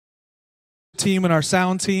team and our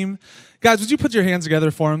sound team. Guys, would you put your hands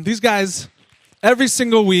together for them? These guys, every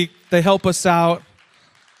single week, they help us out.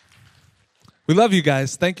 We love you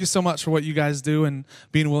guys. Thank you so much for what you guys do and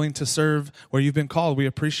being willing to serve where you've been called. We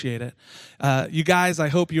appreciate it. You guys, I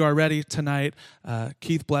hope you are ready tonight.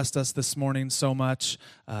 Keith blessed us this morning so much.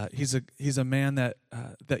 He's a man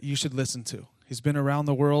that you should listen to. He's been around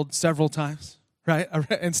the world several times, right?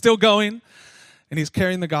 And still going, and he's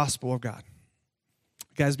carrying the gospel of God.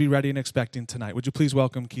 You guys, be ready and expecting tonight. Would you please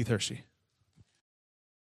welcome Keith Hershey?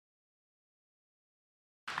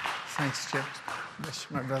 Thanks, Chip. Bless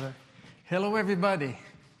you, my brother. Hello, everybody.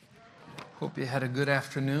 Hope you had a good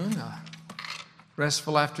afternoon, a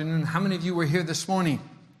restful afternoon. How many of you were here this morning?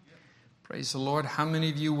 Praise the Lord. How many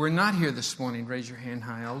of you were not here this morning? Raise your hand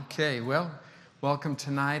high. Okay, well, welcome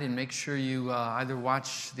tonight, and make sure you either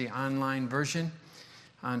watch the online version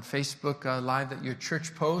on Facebook Live at your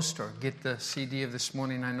church post or get the CD of this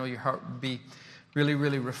morning. I know your heart would be really,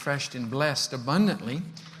 really refreshed and blessed abundantly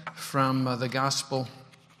from the gospel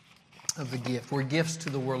of the gift. We're gifts to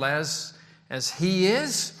the world as He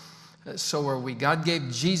is, so are we. God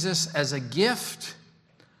gave Jesus as a gift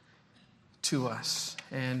to us.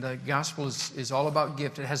 And the gospel is all about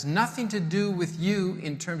gift. It has nothing to do with you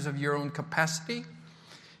in terms of your own capacity.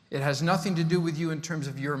 It has nothing to do with you in terms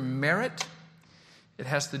of your merit. It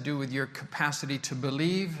has to do with your capacity to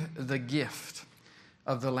believe the gift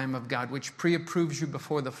of the Lamb of God, which pre-approves you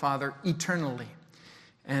before the Father eternally.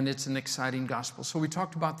 And it's an exciting gospel. So we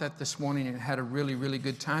talked about that this morning and had a really, really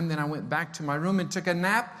good time. Then I went back to my room and took a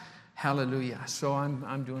nap. Hallelujah. So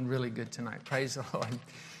I'm doing really good tonight. Praise the Lord.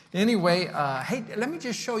 Anyway, hey, let me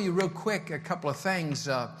just show you real quick a couple of things.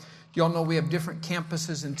 You all know we have different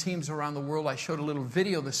campuses and teams around the world. I showed a little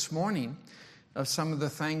video this morning of some of the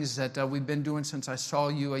things that we've been doing since I saw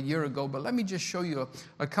you a year ago. But let me just show you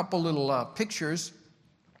a couple little pictures.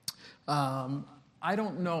 I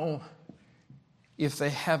don't know if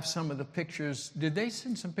they have some of the pictures. Did they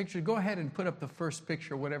send some pictures? Go ahead and put up the first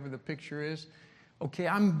picture, whatever the picture is. Okay,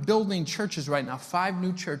 I'm building churches right now, 5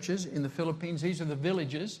 new churches in the Philippines. These are the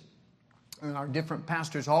villages and our different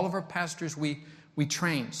pastors. All of our pastors we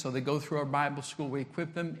train. So they go through our Bible school, we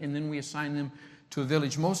equip them, and then we assign them to a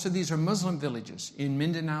village. Most of these are Muslim villages in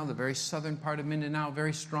Mindanao, the very southern part of Mindanao,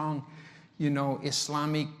 very strong,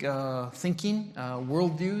 Islamic thinking,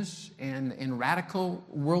 worldviews, and radical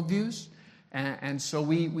worldviews. And so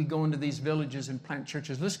we go into these villages and plant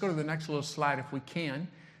churches. Let's go to the next little slide if we can.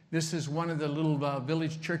 This is one of the little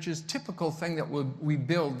village churches. Typical thing that we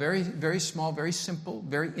build. Very, very small, very simple,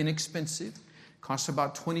 very inexpensive. Costs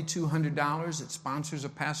about $2,200. It sponsors a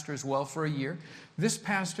pastor as well for a year. This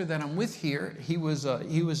pastor that I'm with here, he was a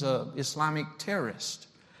Islamic terrorist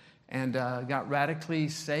and got radically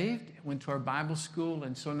saved, went to our Bible school,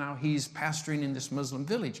 and so now he's pastoring in this Muslim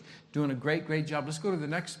village, doing a great, great job. Let's go to the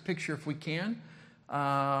next picture if we can.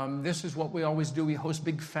 This is what we always do. We host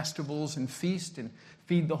big festivals and feast and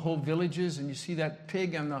feed the whole villages, and you see that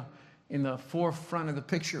pig in the forefront of the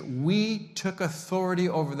picture. We took authority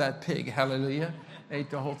over that pig. Hallelujah. Ate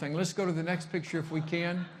the whole thing. Let's go to the next picture if we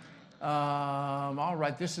can. All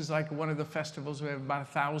right, this is like one of the festivals. We have about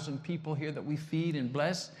 1,000 people here that we feed and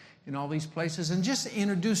bless in all these places, and just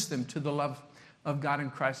introduce them to the love of God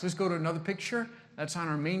in Christ. Let's go to another picture. That's on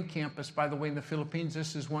our main campus, by the way, in the Philippines.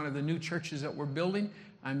 This is one of the new churches that we're building.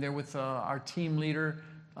 I'm there with our team leader,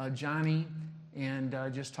 Johnny, and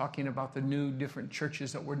just talking about the new different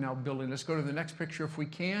churches that we're now building. Let's go to the next picture if we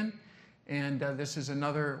can. And this is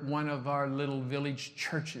another one of our little village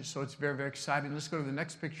churches. So it's very, very exciting. Let's go to the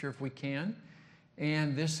next picture if we can.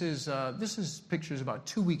 And this picture is about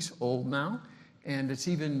 2 weeks old now. And it's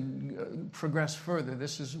even progressed further.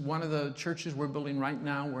 This is one of the churches we're building right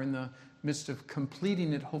now. We're in the midst of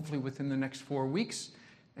completing it, hopefully within the next 4 weeks.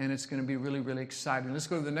 And it's going to be really, really exciting. Let's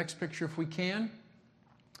go to the next picture if we can.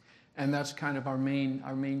 And that's kind of our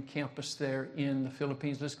main campus there in the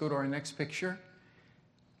Philippines. Let's go to our next picture.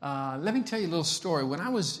 Let me tell you a little story. When I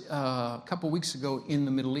was a couple weeks ago in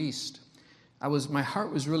the Middle East, my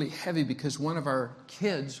heart was really heavy because one of our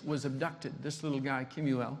kids was abducted. This little guy,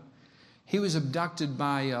 Kimuel. He was abducted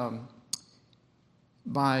by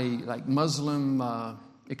like Muslim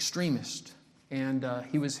extremists, and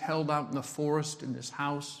he was held out in the forest in this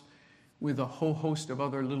house with a whole host of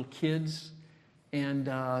other little kids. And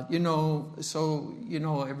everybody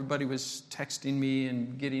was texting me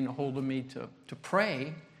and getting a hold of me to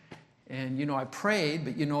pray. And I prayed,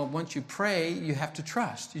 but once you pray, you have to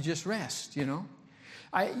trust. You just rest.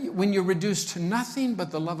 When you're reduced to nothing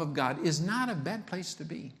but the love of God is not a bad place to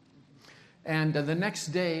be. And the next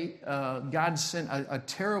day, God sent a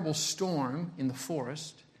terrible storm in the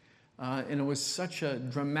forest. And it was such a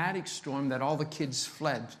dramatic storm that all the kids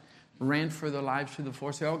fled, ran for their lives through the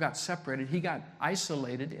forest. They all got separated. He got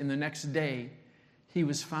isolated, and the next day he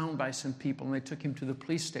was found by some people, and they took him to the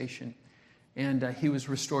police station, and he was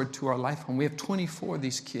restored to our life home. We have 24 of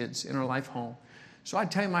these kids in our life home. So I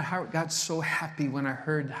tell you, my heart got so happy when I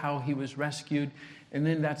heard how he was rescued. And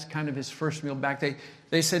then that's kind of his first meal back.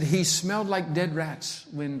 They said he smelled like dead rats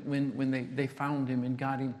when they found him and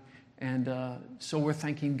got him. And so we're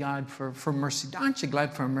thanking God for mercy. Aren't you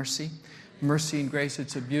glad for mercy? Mercy and grace,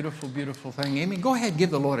 it's a beautiful, beautiful thing. Amy, go ahead,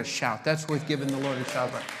 give the Lord a shout. That's worth giving the Lord a shout.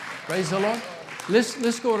 Praise the Lord.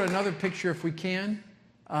 Let's go to another picture if we can.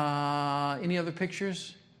 Any other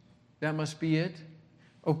pictures? That must be it.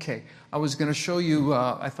 Okay, I was going to show you,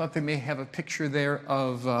 I thought they may have a picture there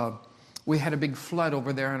of, we had a big flood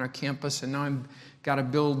over there on our campus, and now I've got to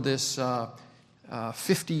build this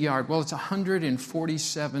 50-yard, well, it's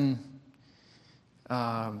 147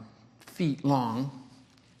 feet long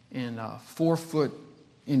and 4 foot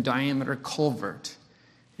in diameter culvert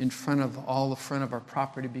in front of our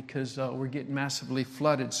property because we're getting massively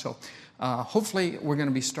flooded. So hopefully we're going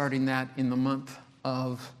to be starting that in the month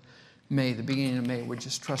of May, the beginning of May. We're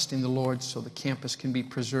just trusting the Lord so the campus can be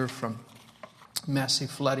preserved from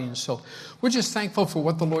massive flooding. So we're just thankful for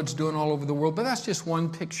what the Lord's doing all over the world. But that's just one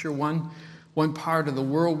picture, one part of the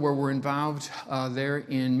world where we're involved there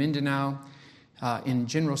in Mindanao, in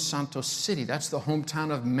General Santos City. That's the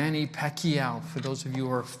hometown of Manny Pacquiao, for those of you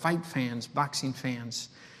who are fight fans, boxing fans.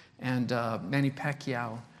 And Manny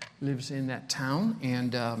Pacquiao lives in that town,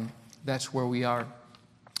 and that's where we are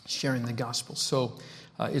sharing the gospel. So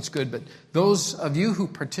it's good. But those of you who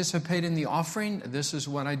participate in the offering, this is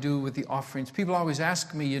what I do with the offerings. People always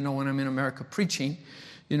ask me, when I'm in America preaching,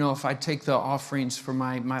 if I take the offerings for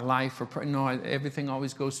my life. No, everything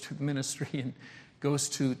always goes to ministry and goes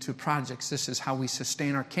to projects. This is how we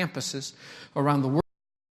sustain our campuses around the world.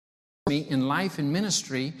 In life and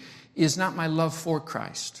ministry is not my love for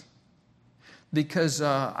Christ. Because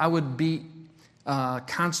I would be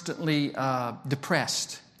constantly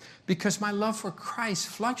depressed. Because my love for Christ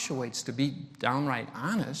fluctuates, to be downright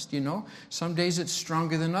honest, Some days it's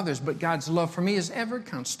stronger than others, but God's love for me is ever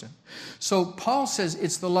constant. So Paul says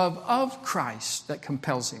it's the love of Christ that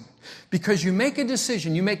compels him. Because you make a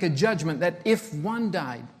decision, you make a judgment that if one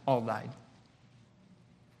died, all died.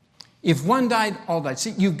 If one died, all died.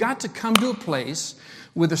 See, you've got to come to a place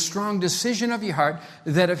with a strong decision of your heart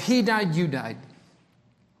that if he died, you died.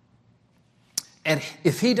 And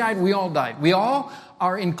if he died, we all died. We all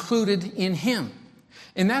are included in him.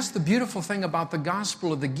 And that's the beautiful thing about the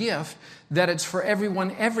gospel of the gift, that it's for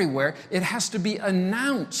everyone everywhere. It has to be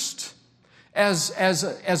announced as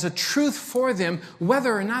a truth for them,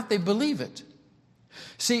 whether or not they believe it.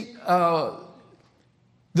 See,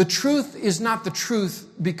 the truth is not the truth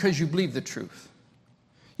because you believe the truth.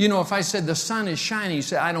 If I said the sun is shining, you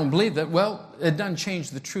say, I don't believe that. Well, it doesn't change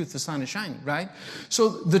the truth the sun is shining, right? So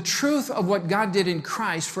the truth of what God did in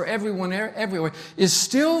Christ for everyone everywhere is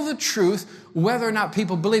still the truth whether or not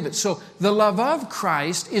people believe it. So the love of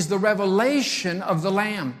Christ is the revelation of the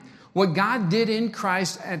Lamb. What God did in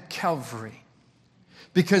Christ at Calvary.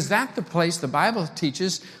 Because that's the place the Bible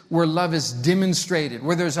teaches where love is demonstrated.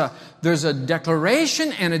 Where there's a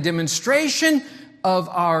declaration and a demonstration of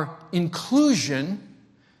our inclusion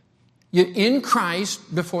in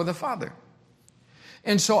Christ before the Father.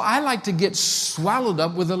 And so I like to get swallowed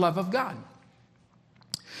up with the love of God.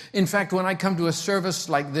 In fact, when I come to a service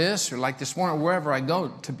like this or like this morning, wherever I go,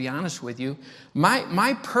 to be honest with you,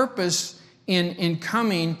 my purpose in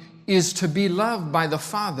coming is to be loved by the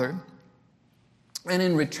Father and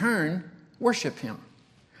in return, worship Him.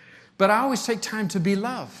 But I always take time to be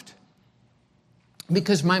loved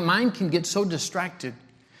because my mind can get so distracted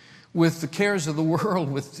with the cares of the world,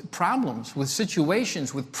 with problems, with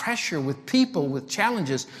situations, with pressure, with people, with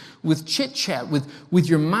challenges, with chit-chat, with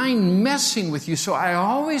your mind messing with you. So I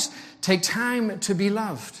always take time to be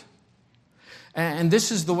loved. And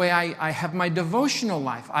this is the way I have my devotional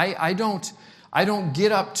life. I don't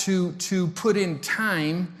get up to put in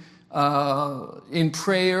time in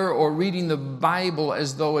prayer or reading the Bible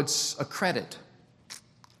as though it's a credit.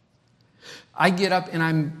 I get up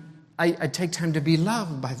and I take time to be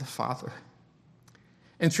loved by the Father.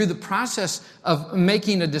 And through the process of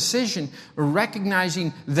making a decision,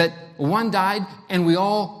 recognizing that one died and we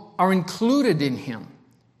all are included in Him,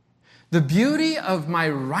 the beauty of my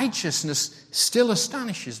righteousness still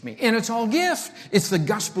astonishes me. And it's all gift. It's the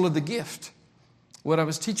gospel of the gift. What I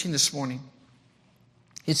was teaching this morning,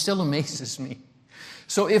 it still amazes me.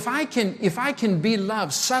 So if I can be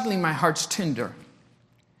loved, suddenly my heart's tender.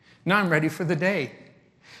 Now I'm ready for the day.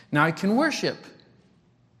 Now I can worship.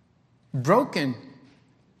 broken,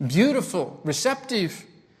 beautiful, receptive.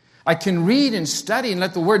 I can read and study and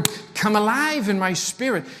let the Word come alive in my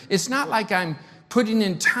spirit. It's not like I'm putting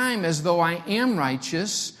in time as though I am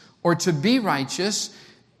righteous or to be righteous,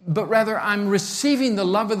 but rather I'm receiving the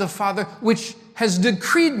love of the Father, which has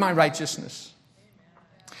decreed my righteousness.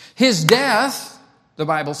 His death, the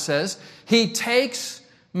Bible says, He takes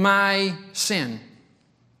my sin.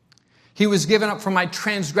 He was given up for my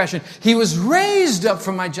transgression. He was raised up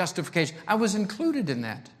for my justification. I was included in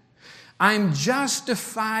that. I'm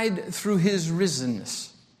justified through His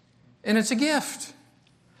risenness. And it's a gift.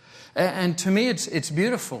 And to me, it's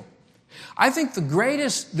beautiful. I think the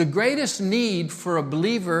greatest need for a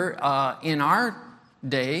believer in our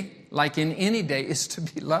day, like in any day, is to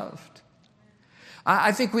be loved.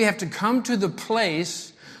 I think we have to come to the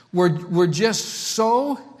place where we're just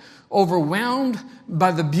so overwhelmed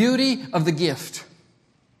by the beauty of the gift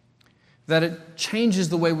that it changes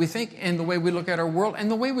the way we think and the way we look at our world and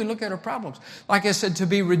the way we look at our problems. Like I said, to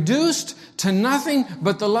be reduced to nothing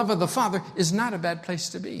but the love of the Father is not a bad place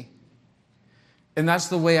to be. And that's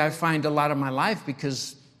the way I find a lot of my life,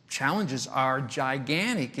 because challenges are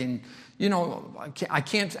gigantic. And, you know, I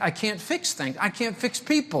can't fix things. I can't fix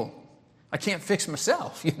people. I can't fix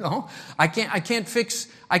myself, you know. I can't fix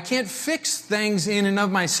things in and of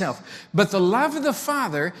myself. But the love of the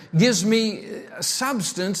Father gives me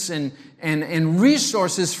substance and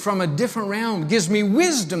resources from a different realm. Gives me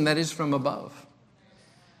wisdom that is from above.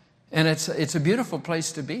 And it's a beautiful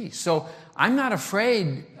place to be. So I'm not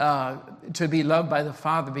afraid to be loved by the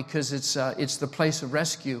Father, because it's the place of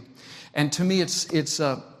rescue. And to me, it's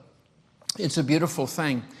a beautiful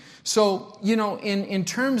thing. So, you know, in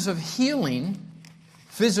terms of healing,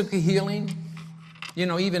 physical healing, you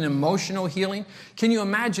know, even emotional healing, can you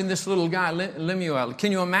imagine this little guy, Lemuel?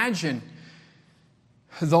 Can you imagine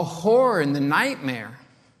the horror and the nightmare,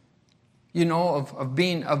 you know, of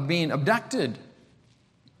being abducted?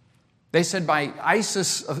 They said by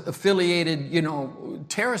ISIS-affiliated, you know,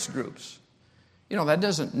 terrorist groups. You know, that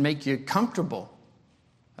doesn't make you comfortable.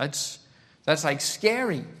 That's like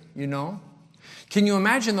scary, you know. Can you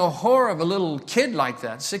imagine the horror of a little kid like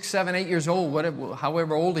that, 6, 7, 8 years old, whatever,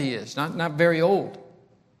 however old he is, not very old?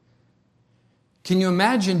 Can you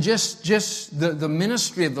imagine just the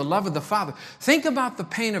ministry of the love of the Father? Think about the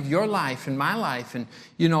pain of your life and my life and,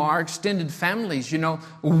 you know, our extended families. You know,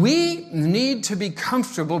 we need to be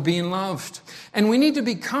comfortable being loved. And we need to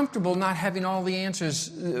be comfortable not having all the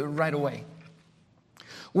answers right away.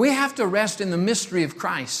 We have to rest in the mystery of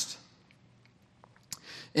Christ.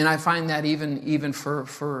 And I find that even for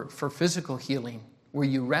physical healing, where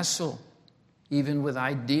you wrestle even with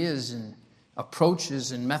ideas and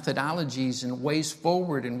approaches and methodologies and ways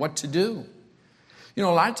forward and what to do. You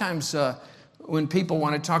know, a lot of times when people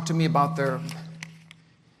want to talk to me about their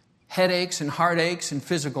headaches and heartaches and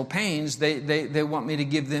physical pains, they want me to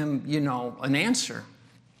give them, you know, an answer.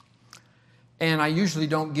 And I usually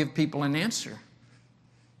don't give people an answer.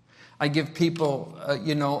 I give people,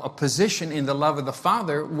 you know, a position in the love of the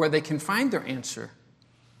Father where they can find their answer.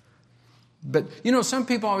 But, you know, some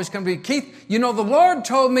people always come to me, Keith, you know, the Lord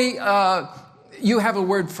told me you have a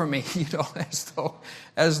word for me, you know,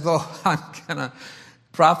 as though I'm going to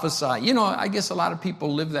prophesy. You know, I guess a lot of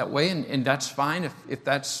people live that way, and that's fine if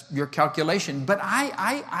that's your calculation. But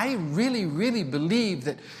I really, really believe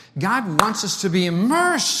that God wants us to be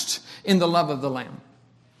immersed in the love of the Lamb,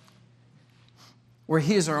 where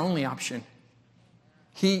He is our only option.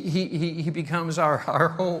 He becomes our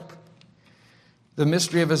hope, the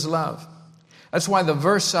mystery of His love. That's why the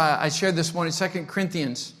verse I shared this morning, 2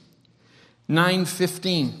 Corinthians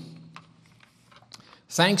 9:15.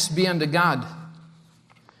 Thanks be unto God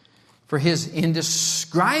for His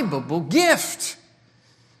indescribable gift.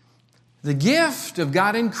 The gift of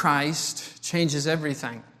God in Christ changes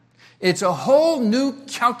everything. It's a whole new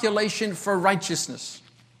calculation for righteousness.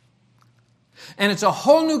 And it's a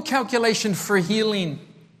whole new calculation for healing.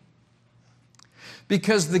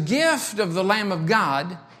 Because the gift of the Lamb of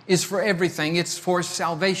God is for everything. It's for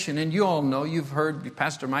salvation. And you all know, you've heard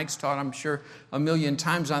Pastor Mike's taught, I'm sure, a million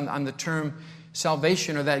times on the term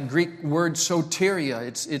salvation, or that Greek word soteria.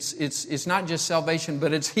 It's not just salvation,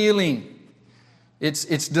 but it's healing.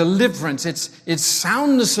 It's deliverance. It's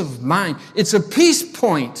soundness of mind. It's a peace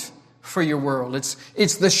point for your world.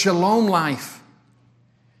 It's the shalom life.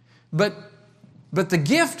 But the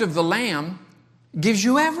gift of the Lamb gives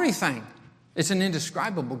you everything. It's an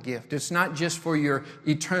indescribable gift. It's not just for your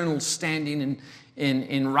eternal standing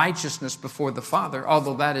in righteousness before the Father,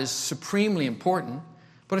 although that is supremely important,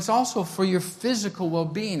 but it's also for your physical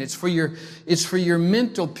well-being. It's for your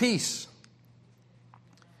mental peace.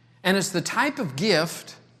 And it's the type of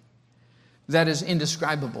gift that is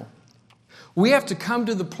indescribable. We have to come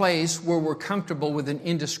to the place where we're comfortable with an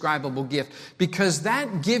indescribable gift, because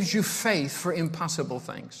that gives you faith for impossible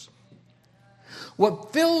things.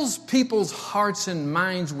 What fills people's hearts and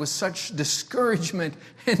minds with such discouragement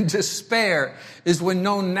and despair is when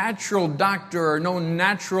no natural doctor or no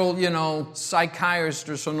natural,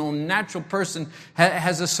 psychiatrist or no natural person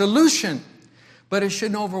has a solution. But it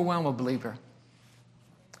shouldn't overwhelm a believer.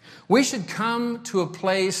 We should come to a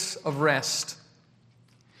place of rest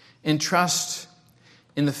and trust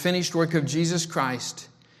in the finished work of Jesus Christ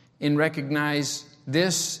and recognize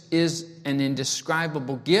this is an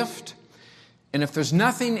indescribable gift. And if there's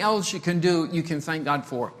nothing else you can do, you can thank God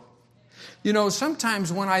for it.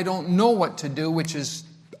 Sometimes when I don't know what to do, which is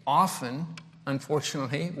often,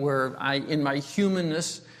 unfortunately, where I, in my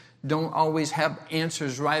humanness, don't always have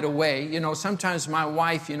answers right away. Sometimes my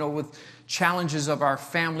wife, with challenges of our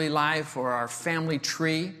family life or our family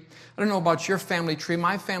tree. I don't know about your family tree.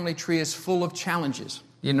 My family tree is full of challenges,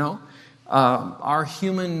 Our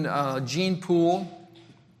human gene pool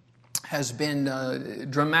has been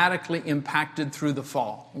dramatically impacted through the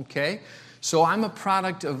fall, okay? So I'm a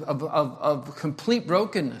product of complete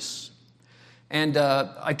brokenness. And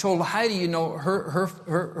I told Heidi,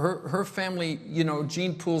 her family,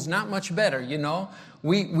 gene pool's not much better,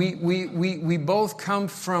 We both come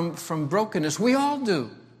from brokenness. We all do.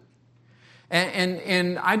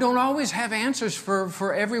 And I don't always have answers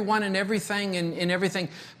for everyone and everything and everything.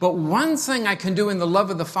 But one thing I can do in the love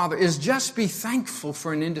of the Father is just be thankful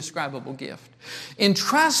for an indescribable gift.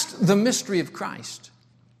 Entrust the mystery of Christ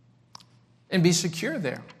and be secure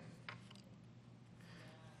there.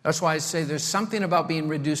 That's why I say there's something about being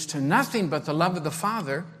reduced to nothing but the love of the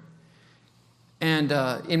Father. And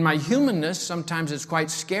in my humanness, sometimes it's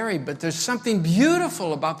quite scary, but there's something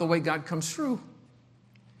beautiful about the way God comes through.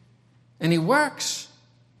 And He works,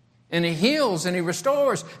 and He heals, and He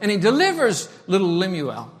restores, and He delivers little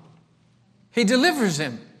Lemuel. He delivers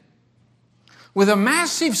him with a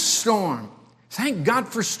massive storm. Thank God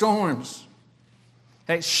for storms.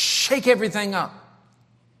 They shake everything up.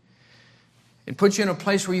 It puts you in a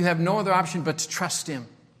place where you have no other option but to trust Him.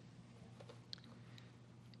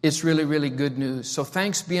 It's really, really good news. So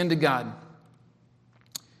thanks be unto God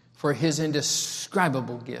for His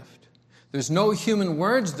indescribable gift. There's no human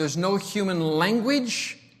words. There's no human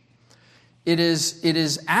language. It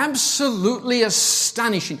is absolutely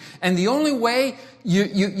astonishing. And the only way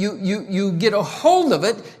you get a hold of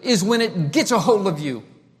it is when it gets a hold of you,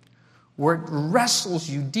 where it wrestles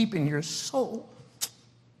you deep in your soul.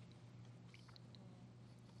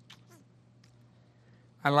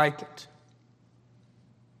 I like it.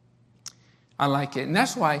 I like it. And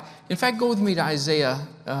that's why, in fact, go with me to Isaiah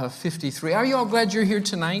 53. Are you all glad you're here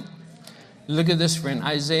tonight? Look at this, friend.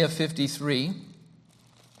 Isaiah 53.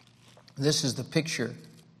 This is the picture.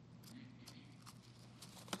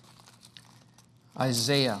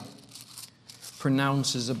 Isaiah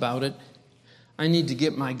pronounces about it. I need to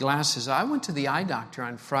get my glasses. I went to the eye doctor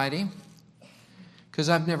on Friday because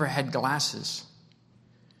I've never had glasses.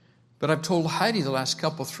 But I've told Heidi the last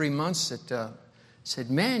 3 months that said,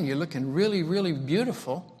 man, you're looking really, really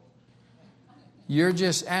beautiful. You're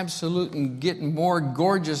just absolute and getting more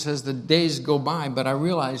gorgeous as the days go by. But I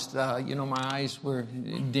realized, my eyes were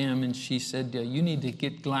dim. And she said, you need to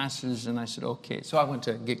get glasses. And I said, okay. So I went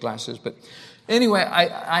to get glasses. But anyway,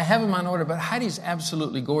 I have them on order. But Heidi's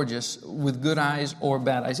absolutely gorgeous with good eyes or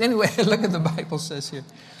bad eyes. Anyway, look at the Bible says here.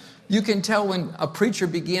 You can tell when a preacher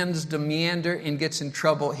begins to meander and gets in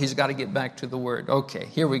trouble, he's got to get back to the Word. Okay,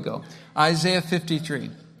 here we go. Isaiah 53.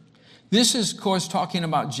 This is, of course, talking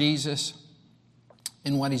about Jesus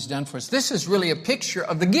and what He's done for us. This is really a picture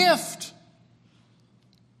of the gift.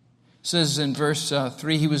 It says in verse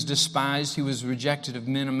 3, He was despised, He was rejected of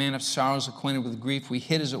men, a man of sorrows, acquainted with grief. We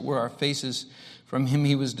hid, as it were, our faces from Him.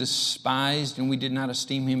 He was despised, and we did not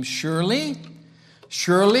esteem Him. Surely,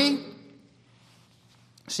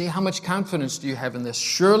 see, how much confidence do you have in this?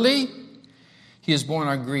 Surely, He has borne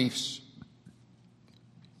our griefs.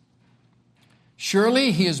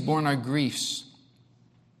 Surely, He has borne our griefs.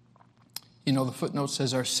 The footnote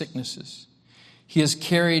says our sicknesses. He has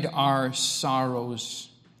carried our sorrows.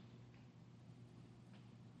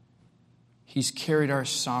 He's carried our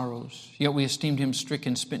sorrows. Yet we esteemed Him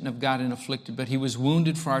stricken, smitten of God, and afflicted. But He was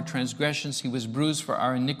wounded for our transgressions. He was bruised for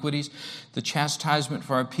our iniquities. The chastisement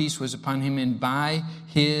for our peace was upon Him, and by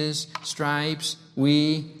His stripes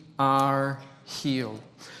we are healed.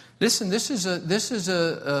 Listen, this is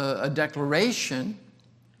a declaration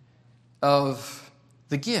of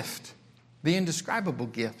the gift, the indescribable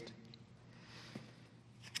gift.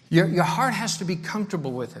 Your heart has to be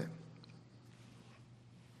comfortable with it.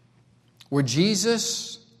 where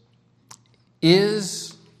Jesus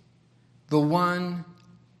is the one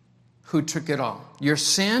who took it all. Your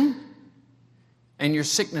sin and your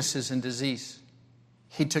sicknesses and disease.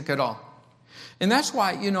 He took it all. And that's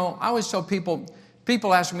why, I always tell people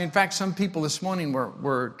ask me, in fact, some people this morning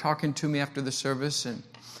were talking to me after the service and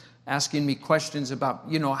asking me questions about,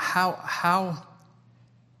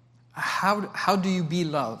 how do you be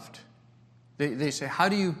loved? They say, how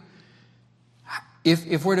do you,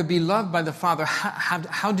 if we're to be loved by the Father,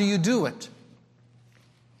 how do you do it?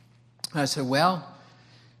 I said, well,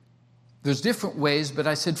 there's different ways, but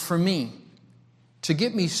I said, for me, to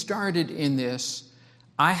get me started in this,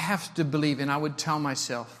 I have to believe, and I would tell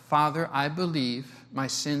myself, Father, I believe my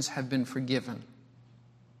sins have been forgiven.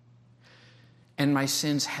 And my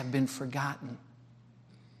sins have been forgotten.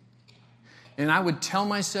 And I would tell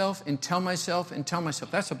myself and tell myself and tell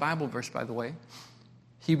myself. That's a Bible verse, by the way.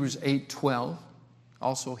 Hebrews 8:12.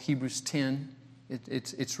 Also Hebrews 10.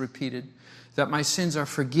 It's repeated. That my sins are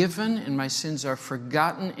forgiven and my sins are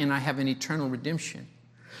forgotten and I have an eternal redemption.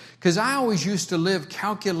 Because I always used to live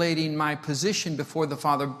calculating my position before the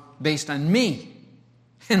Father based on me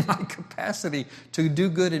and my capacity to do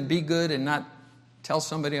good and be good and not tell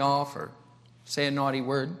somebody off or say a naughty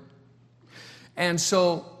word. And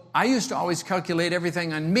so I used to always calculate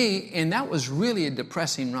everything on me, and that was really a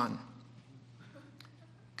depressing run.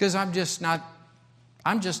 Because I'm just not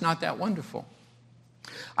that wonderful.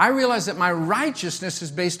 I realized that my righteousness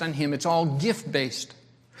is based on Him. It's all gift-based.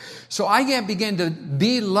 So I began to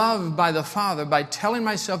be loved by the Father by telling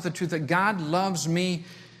myself the truth that God loves me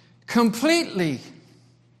completely.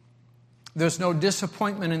 There's no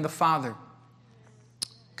disappointment in the Father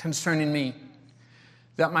concerning me.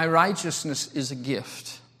 That my righteousness is a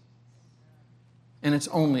gift. And it's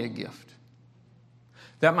only a gift.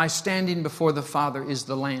 That my standing before the Father is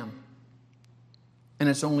the Lamb. And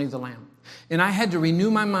it's only the Lamb. And I had to renew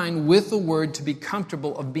my mind with the Word to be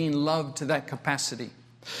comfortable of being loved to that capacity.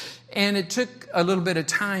 And it took a little bit of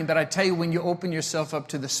time, but I tell you, when you open yourself up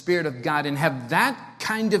to the Spirit of God and have that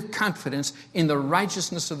kind of confidence in the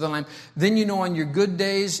righteousness of the Lamb, then you know on your good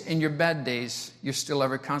days and your bad days, you're still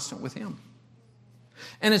ever constant with Him.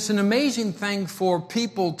 And it's an amazing thing for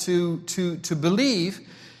people to believe,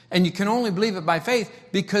 and you can only believe it by faith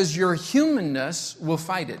because your humanness will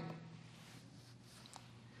fight it.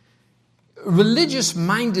 Religious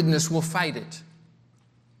mindedness will fight it.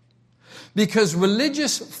 Because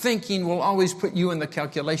religious thinking will always put you in the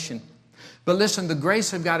calculation. But listen, the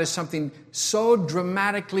grace of God is something so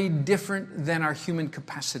dramatically different than our human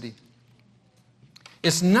capacity.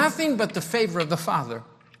 It's nothing but the favor of the Father.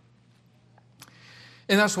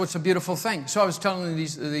 And that's what's a beautiful thing. So I was telling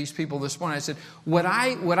these people this morning, I said, what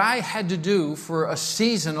I had to do for a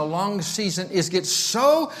season, a long season, is get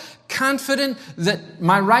so confident that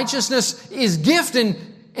my righteousness is gift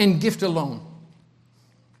and gift alone.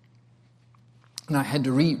 And I had to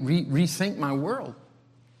rethink my world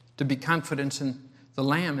to be confident in the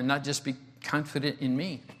Lamb and not just be confident in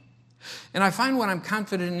me. And I find when I'm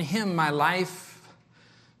confident in Him, my life,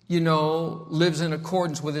 lives in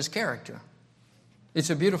accordance with His character. It's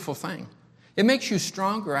a beautiful thing. It makes you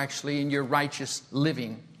stronger, actually, in your righteous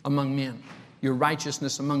living among men. Your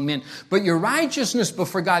righteousness among men. But your righteousness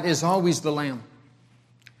before God is always the Lamb.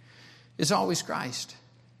 It's always Christ.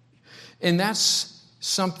 And that's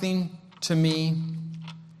something to me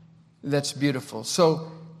that's beautiful.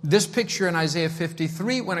 So this picture in Isaiah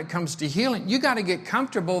 53, when it comes to healing, you got to get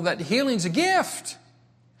comfortable that healing's a gift.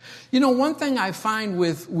 One thing I find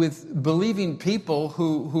with believing people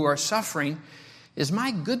who are suffering is,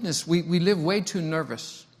 my goodness, we live way too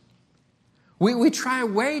nervous. We try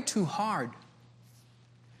way too hard.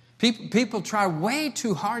 People try way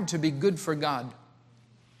too hard to be good for God.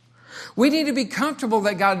 We need to be comfortable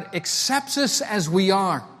that God accepts us as we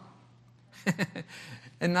are.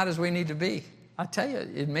 And not as we need to be. I tell you,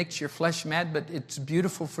 it makes your flesh mad, but it's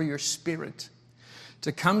beautiful for your spirit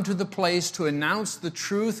to come to the place to announce the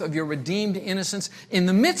truth of your redeemed innocence in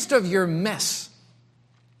the midst of your mess.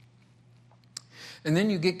 And then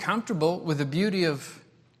you get comfortable with the beauty of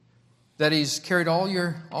that He's carried all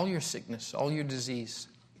your sickness, all your disease.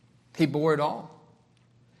 He bore it all.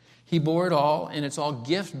 He bore it all, and it's all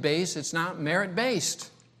gift-based. It's not merit-based.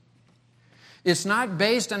 It's not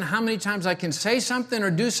based on how many times I can say something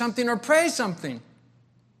or do something or pray something.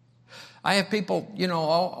 I have people,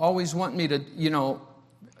 always want me to,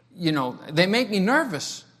 they make me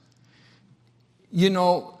nervous.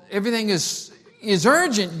 Everything is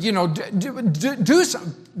urgent.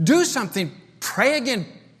 Do something. Pray again.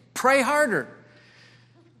 Pray harder.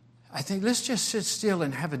 I think, let's just sit still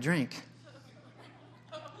and have a drink.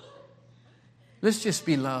 Let's just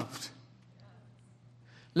be loved.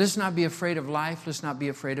 Let's not be afraid of life. Let's not be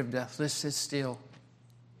afraid of death. Let's sit still.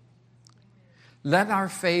 Let our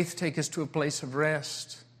faith take us to a place of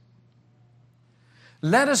rest.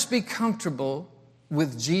 Let us be comfortable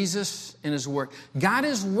with Jesus and His work. God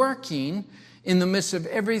is working in the midst of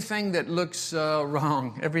everything that looks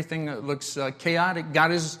wrong, everything that looks chaotic.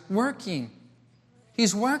 God is working.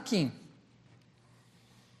 He's working.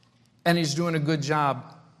 And He's doing a good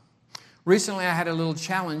job. Recently, I had a little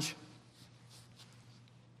challenge.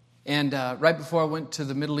 And right before I went to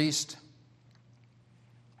the Middle East,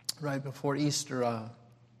 right before Easter,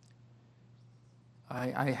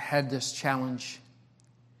 I had this challenge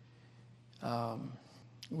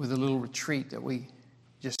with a little retreat that we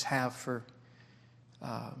just have for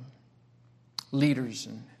leaders.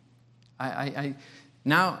 And I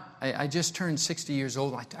just turned 60 years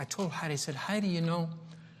old. I told Heidi, I said, Heidi, you know,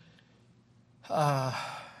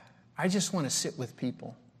 I just want to sit with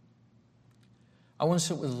people. I want to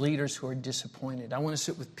sit with leaders who are disappointed. I want to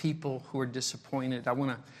sit with people who are disappointed. I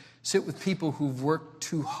want to sit with people who've worked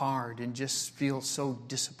too hard and just feel so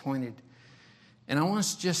disappointed. And I want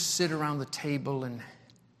us to just sit around the table and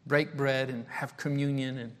break bread and have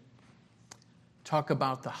communion and talk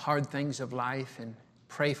about the hard things of life and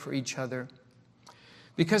pray for each other.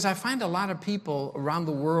 Because I find a lot of people around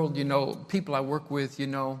the world, you know, people I work with, you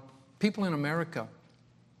know, people in America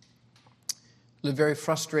live very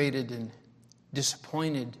frustrated and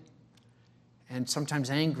disappointed and sometimes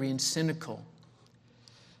angry and cynical.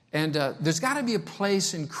 And there's got to be a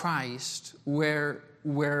place in Christ where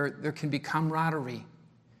there can be camaraderie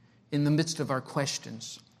in the midst of our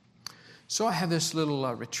questions. So I have this little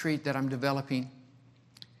retreat that I'm developing,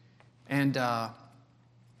 and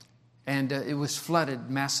it was flooded,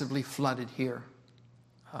 massively flooded here.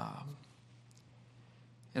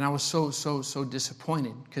 And I was so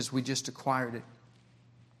disappointed because we just acquired it.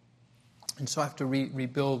 And so I have to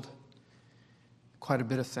rebuild quite a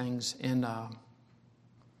bit of things. And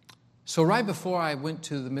so right before I went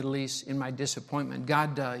to the Middle East in my disappointment,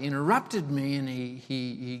 God interrupted me and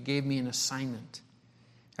he gave me an assignment.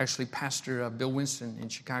 Actually, Pastor Bill Winston in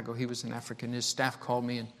Chicago, he was in Africa, and his staff called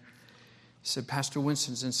me and said, Pastor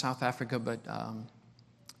Winston's in South Africa, but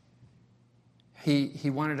he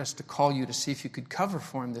wanted us to call you to see if you could cover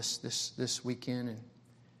for him this weekend.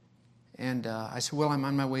 And I said, well, I'm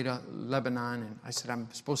on my way to Lebanon. And I said, I'm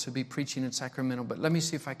supposed to be preaching in Sacramento, but let me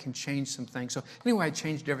see if I can change some things. So anyway, I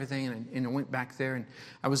changed everything and I went back there. And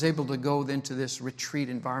I was able to go then to this retreat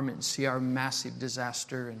environment and see our massive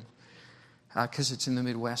disaster, and because it's in the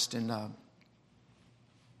Midwest. And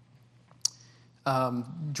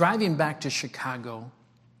driving back to Chicago,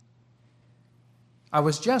 I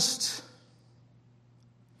was just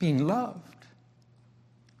being loved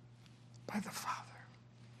by the Father.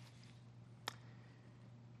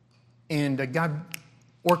 And God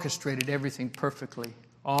orchestrated everything perfectly.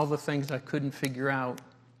 All the things I couldn't figure out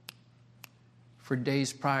for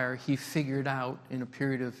days prior, He figured out in a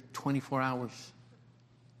period of 24 hours.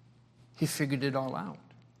 He figured it all out.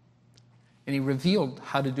 And He revealed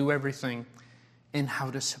how to do everything and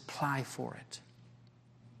how to supply for it.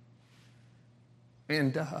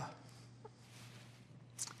 And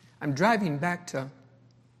I'm driving back to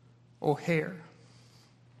O'Hare.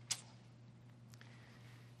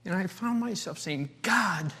 And I found myself saying,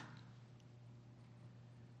 God,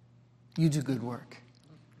 you do good work.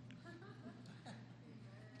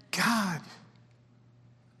 God,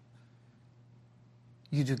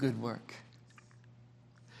 you do good work.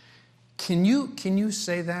 Can you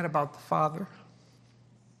say that about the Father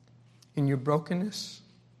in your brokenness,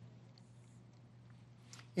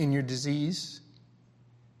 in your disease,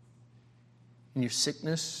 in your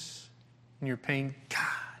sickness, in your pain? God,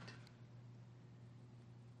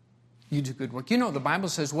 you do good work. You know, the Bible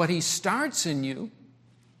says what He starts in you,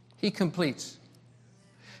 He completes.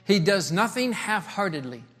 He does nothing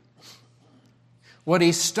half-heartedly. What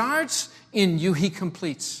He starts in you, He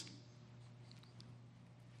completes.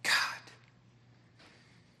 God,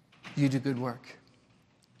 you do good work.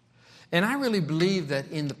 And I really believe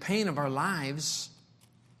that in the pain of our lives,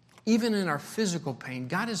 even in our physical pain,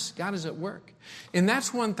 God is at work. And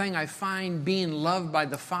that's one thing I find being loved by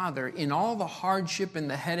the Father. In all the hardship and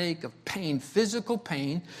the headache of pain, physical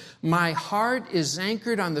pain, my heart is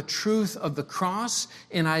anchored on the truth of the cross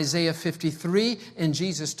in Isaiah 53, and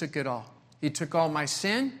Jesus took it all. He took all my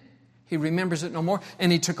sin, He remembers it no more,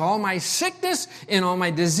 and He took all my sickness and all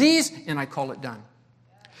my disease, and I call it done.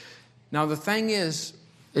 Now the thing is,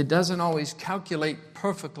 it doesn't always calculate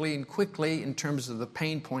perfectly and quickly in terms of the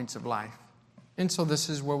pain points of life. And so this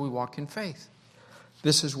is where we walk in faith.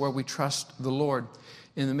 This is where we trust the Lord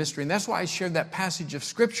in the mystery. And that's why I shared that passage of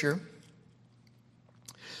Scripture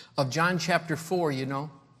of John chapter 4,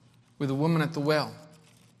 with the woman at the well.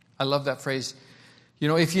 I love that phrase.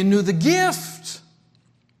 If you knew the gift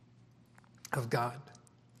of God.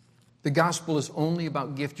 The gospel is only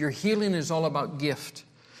about gift. Your healing is all about gift.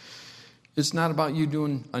 It's not about you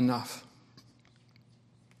doing enough.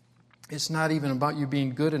 It's not even about you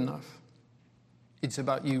being good enough. It's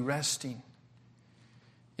about you resting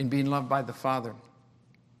in being loved by the Father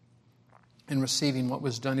and receiving what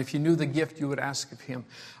was done. If you knew the gift, you would ask of Him.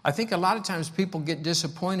 I think a lot of times people get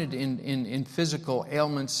disappointed in physical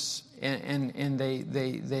ailments and they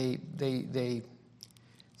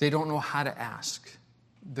don't know how to ask.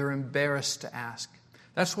 They're embarrassed to ask.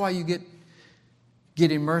 That's why you get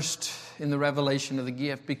immersed in the revelation of the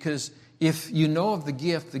gift, because if you know of the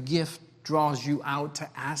gift draws you out to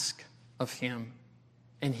ask of Him,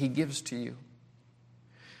 and He gives to you.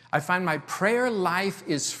 I find my prayer life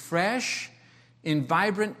is fresh and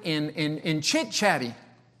vibrant and chit-chatty.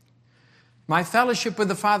 My fellowship with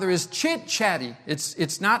the Father is chit-chatty.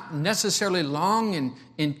 It's not necessarily long and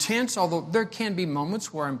intense, although there can be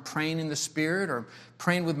moments where I'm praying in the Spirit or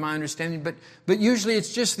praying with my understanding. But usually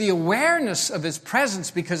it's just the awareness of His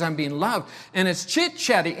presence because I'm being loved. And it's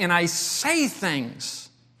chit-chatty, and I say things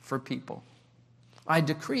for people. I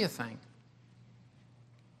decree a thing.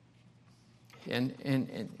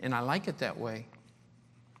 And I like it that way.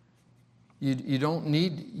 You don't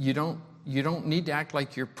need to act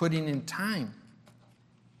like you're putting in time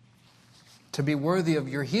to be worthy of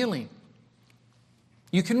your healing.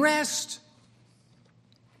 You can rest.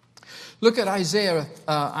 Look at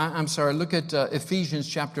look at Ephesians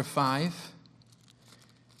chapter 5.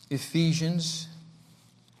 Ephesians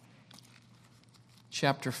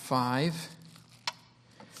chapter 5.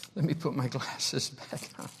 Let me put my glasses back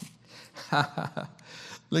on.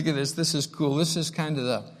 Look at this. This is cool. This is kind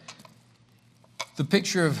of the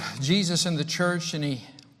picture of Jesus and the church, and he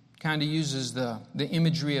kind of uses the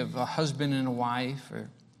imagery of a husband and a wife, or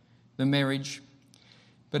the marriage.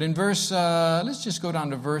 But in let's just go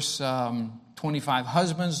down to verse 25.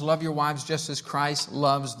 Husbands, love your wives just as Christ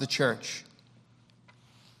loves the church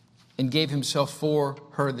and gave Himself for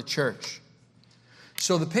her, the church.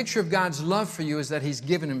 So the picture of God's love for you is that He's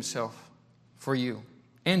given Himself for you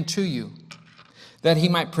and to you, that He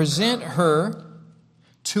might present her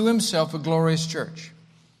to Himself a glorious church,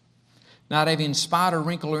 not having spot or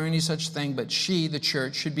wrinkle or any such thing, but she, the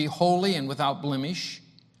church, should be holy and without blemish.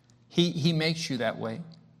 He makes you that way.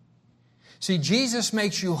 See, Jesus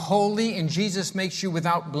makes you holy, and Jesus makes you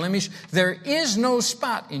without blemish. There is no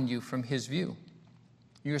spot in you from His view.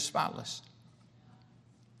 You're spotless.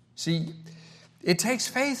 See, it takes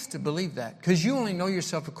faith to believe that, because you only know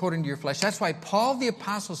yourself according to your flesh. That's why Paul the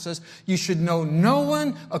Apostle says you should know no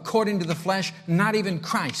one according to the flesh, not even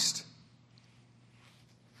Christ.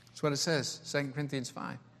 That's what it says, 2 Corinthians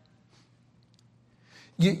 5.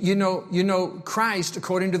 You know Christ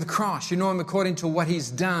according to the cross. You know Him according to what He's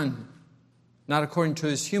done, not according to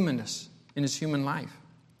His humanness in His human life.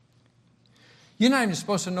 You're not even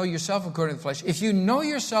supposed to know yourself according to the flesh. If you know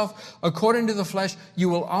yourself according to the flesh, you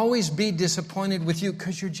will always be disappointed with you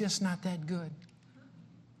because you're just not that good.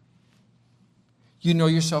 You know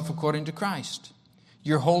yourself according to Christ.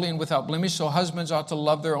 You're holy and without blemish, so husbands ought to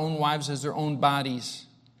love their own wives as their own bodies.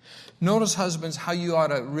 Notice, husbands, how you ought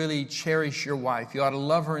to really cherish your wife. You ought to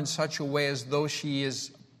love her in such a way as though she is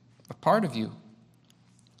a part of you.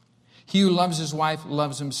 He who loves his wife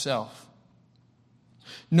loves himself.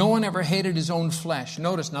 No one ever hated his own flesh.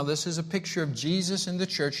 Notice, now this is a picture of Jesus in the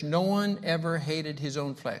church. No one ever hated his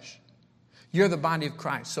own flesh. You're the body of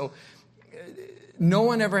Christ. So no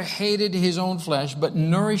one ever hated his own flesh, but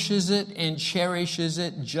nourishes it and cherishes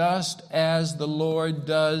it just as the Lord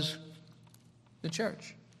does the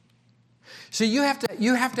church. So you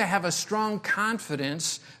have to have a strong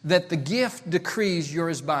confidence that the gift decrees you're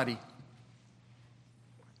His body.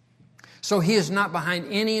 So He is not behind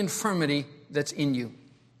any infirmity that's in you.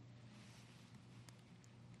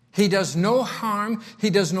 He does no harm. He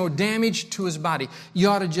does no damage to His body. You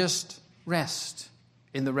ought to just rest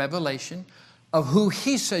in the revelation of who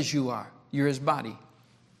He says you are. You're His body.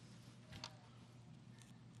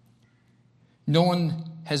 No one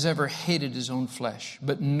has ever hated his own flesh,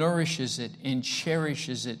 but nourishes it and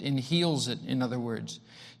cherishes it and heals it, in other words,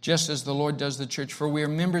 just as the Lord does the church. For we are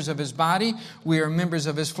members of His body, we are members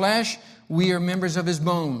of His flesh, we are members of His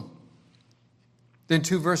bone. Then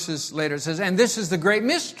 2 verses later it says, and this is the great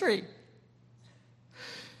mystery.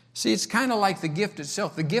 See, it's kind of like the gift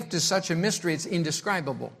itself. The gift is such a mystery, it's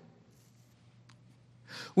indescribable.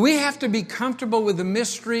 We have to be comfortable with the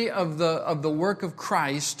mystery of the work of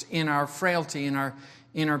Christ in our frailty, in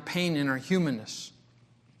our pain, in our humanness.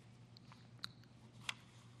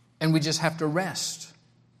 And we just have to rest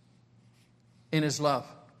in His love.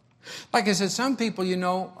 Like I said, some people,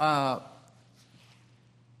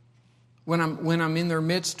 when I'm in their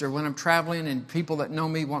midst or when I'm traveling and people that know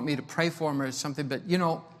me want me to pray for them or something, but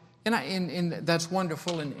and that's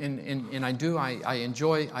wonderful, and I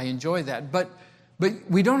enjoy that. But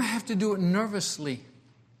we don't have to do it nervously.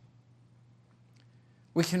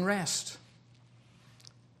 We can rest.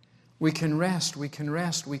 We can rest. We can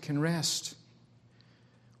rest. We can rest.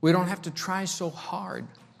 We don't have to try so hard.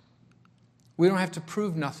 We don't have to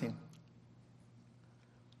prove nothing.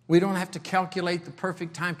 We don't have to calculate the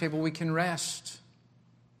perfect timetable. We can rest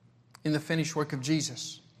in the finished work of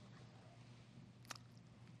Jesus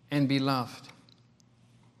and be loved.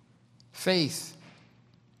 Faith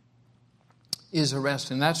is a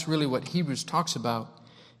rest, and that's really what Hebrews talks about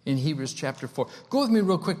in Hebrews chapter 4. Go with me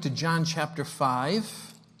real quick to John chapter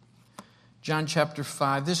 5. John chapter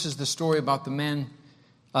 5. This is the story about the man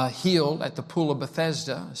healed at the pool of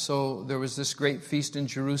Bethesda. So there was this great feast in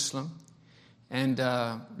Jerusalem. And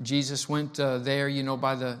Jesus went there,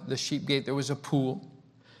 by the sheep gate. There was a pool.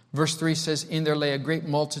 Verse 3 says, "In there lay a great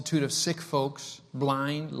multitude of sick folks,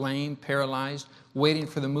 blind, lame, paralyzed, waiting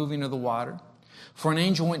for the moving of the water. For an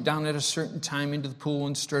angel went down at a certain time into the pool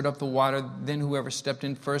and stirred up the water. Then whoever stepped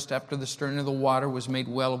in first after the stirring of the water was made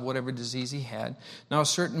well of whatever disease he had. Now a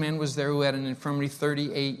certain man was there who had an infirmity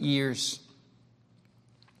 38 years.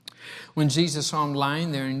 When Jesus saw him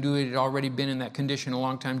lying there and knew he had already been in that condition a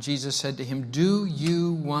long time, Jesus said to him, 'Do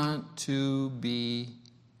you want to be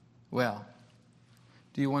well?'"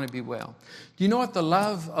 Do you want to be well? Do you know what the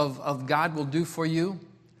love of God will do for you?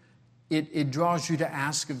 It draws you to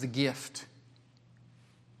ask of the gift.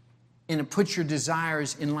 And it puts your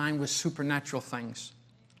desires in line with supernatural things.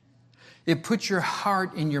 It puts your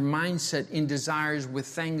heart and your mindset in desires with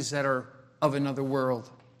things that are of another world.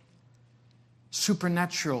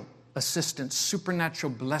 Supernatural assistance,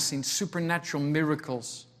 supernatural blessings, supernatural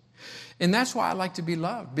miracles. And that's why I like to be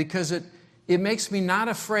loved, because it makes me not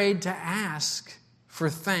afraid to ask for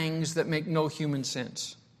things that make no human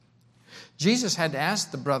sense. Jesus had to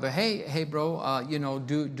ask the brother, hey, bro,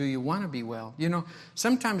 do you want to be well?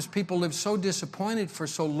 Sometimes people live so disappointed for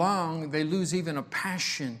so long, they lose even a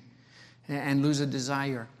passion and lose a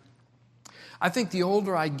desire. I think the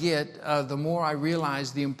older I get, the more I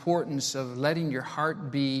realize the importance of letting your heart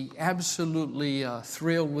be absolutely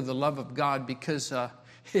thrilled with the love of God, because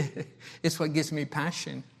it's what gives me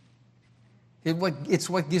passion. It's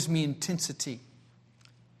what gives me intensity.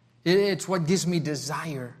 It's what gives me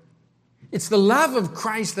desire. It's the love of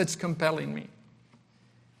Christ that's compelling me.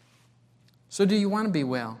 So do you want to be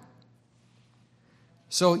well?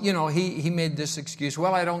 So, he made this excuse.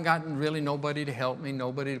 Well, I don't got really nobody to help me,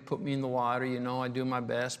 nobody to put me in the water. I do my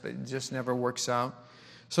best, but it just never works out.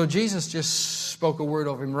 So Jesus just spoke a word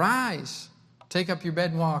over him. "Rise, take up your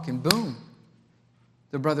bed and walk," and boom.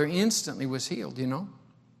 The brother instantly was healed,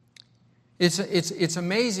 It's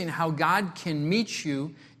amazing how God can meet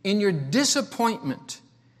you in your disappointment,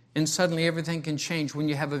 and suddenly everything can change when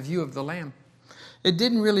you have a view of the Lamb. It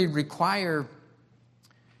didn't really require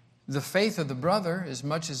the faith of the brother as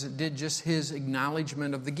much as it did just his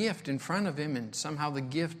acknowledgement of the gift in front of him, and somehow the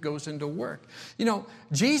gift goes into work.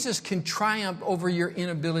 Jesus can triumph over your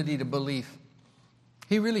inability to believe.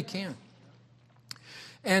 He really can.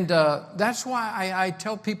 And that's why I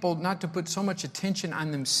tell people not to put so much attention on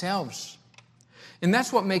themselves. And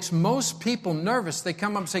that's what makes most people nervous. They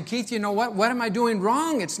come up and say, "Keith, you know what? What am I doing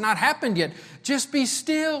wrong? It's not happened yet." Just be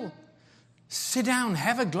still. Sit down.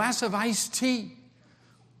 Have a glass of iced tea.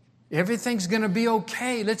 Everything's going to be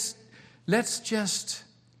okay. Let's just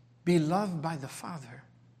be loved by the Father.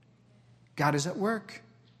 God is at work.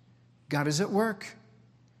 God is at work.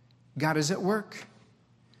 God is at work.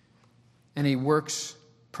 And He works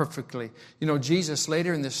perfectly. Jesus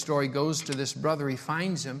later in this story goes to this brother. He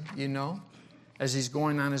finds him, as he's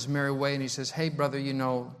going on his merry way, and he says, "Hey, brother, you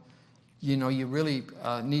really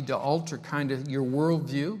need to alter kind of your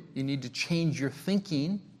worldview. You need to change your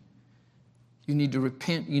thinking. You need to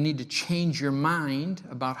repent. You need to change your mind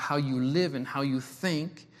about how you live and how you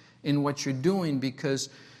think in what you're doing, because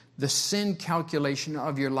the sin calculation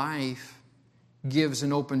of your life gives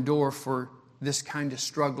an open door for this kind of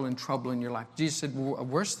struggle and trouble in your life." Jesus said, a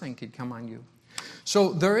worse thing could come on you.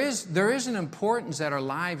 So there is an importance that our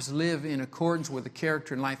lives live in accordance with the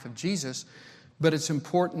character and life of Jesus, but it's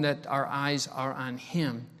important that our eyes are on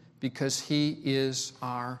Him, because He is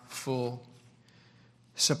our full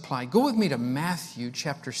supply. Go with me to Matthew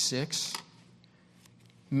chapter 6.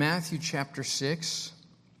 Matthew chapter 6.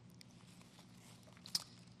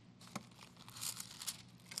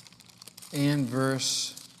 And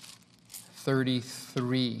verse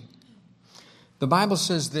 33. The Bible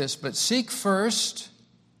says this, but seek first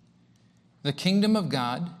the kingdom of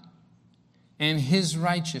God and His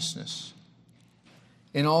righteousness,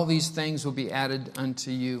 and all these things will be added unto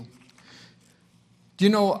you. Do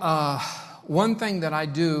you know, one thing that I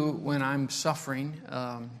do when I'm suffering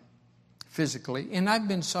physically, and I've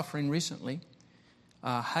been suffering recently,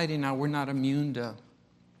 Heidi and I, we're not immune to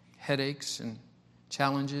headaches and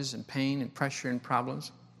challenges and pain and pressure and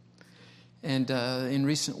problems. And in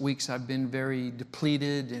recent weeks, I've been very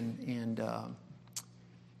depleted and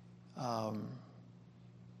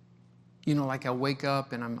like I wake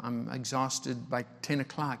up and I'm exhausted by 10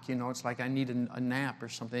 o'clock. It's like I need a nap or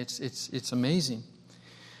something. It's amazing.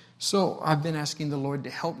 So I've been asking the Lord to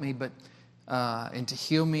help me, and to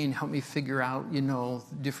heal me and help me figure out,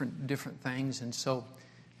 different things. And so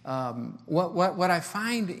what I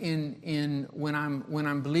find in when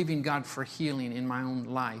I'm believing God for healing in my own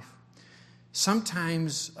life,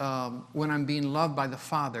 sometimes when I'm being loved by the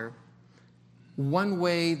Father, one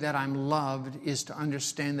way that I'm loved is to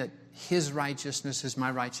understand that His righteousness is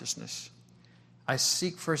my righteousness. I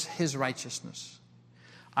seek first His righteousness.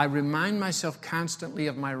 I remind myself constantly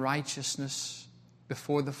of my righteousness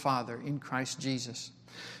before the Father in Christ Jesus.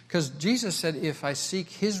 Because Jesus said, if I seek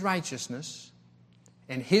His righteousness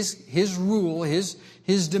and His rule,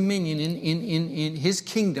 His dominion in His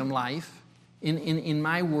kingdom life, in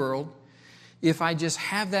my world, if I just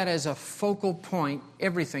have that as a focal point,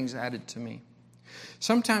 everything's added to me.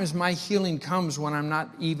 Sometimes my healing comes when I'm not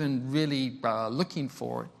even really looking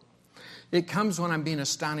for it. It comes when I'm being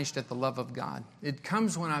astonished at the love of God. It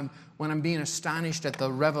comes when I'm being astonished at the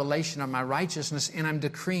revelation of my righteousness, and I'm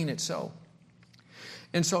decreeing it so.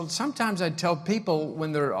 And so sometimes I tell people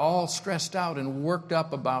when they're all stressed out and worked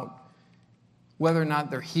up about whether or not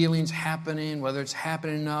their healing's happening, whether it's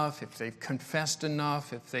happening enough, if they've confessed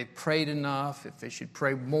enough, if they've prayed enough, if they should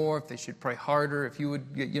pray more, if they should pray harder, if you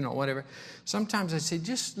would, whatever. Sometimes I say,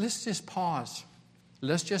 let's just pause.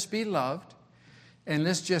 Let's just be loved. And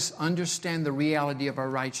let's just understand the reality of our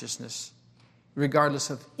righteousness,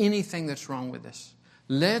 regardless of anything that's wrong with us.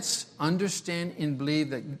 Let's understand and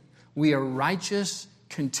believe that we are righteous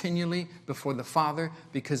continually before the Father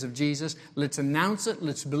because of Jesus. Let's announce it.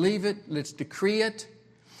 Let's believe it. Let's decree it.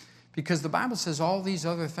 Because the Bible says all these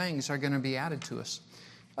other things are going to be added to us.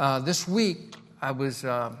 This week, I was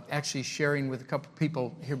actually sharing with a couple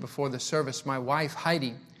people here before the service. My wife,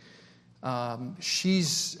 Heidi,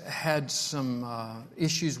 she's had some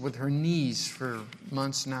issues with her knees for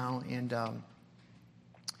months now, and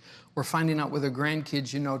we're finding out with her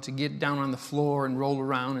grandkids, to get down on the floor and roll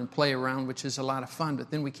around and play around, which is a lot of fun, but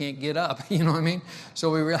then we can't get up, you know what I mean? So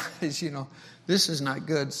we realized, this is not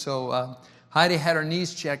good. So Heidi had her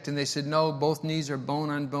knees checked, and they said, no, both knees are bone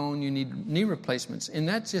on bone, you need knee replacements. And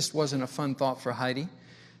that just wasn't a fun thought for Heidi.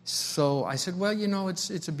 So I said, well,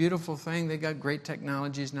 it's a beautiful thing. They got great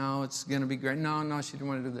technologies now. It's going to be great. No, she didn't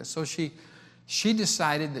want to do this. So she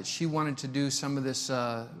decided that she wanted to do some of this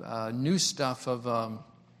new stuff of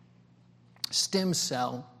stem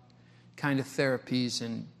cell kind of therapies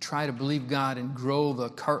and try to believe God and grow the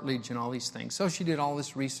cartilage and all these things. So she did all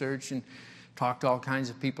this research and talked to all kinds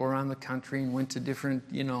of people around the country and went to different,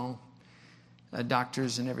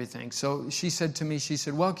 doctors and everything. So she said to me,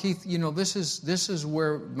 well, Keith, this is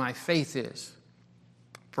where my faith is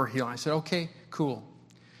for healing. I said, okay, cool.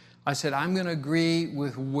 I said, I'm going to agree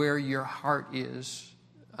with where your heart is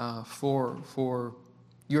for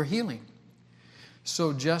your healing.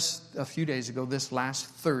 So just a few days ago, this last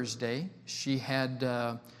Thursday, she had,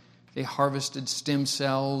 they harvested stem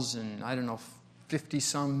cells and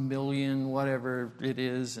 50-some million, whatever it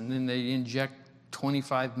is, and then they inject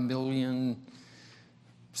 25 million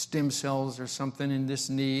stem cells or something in this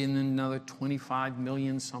knee, and then another 25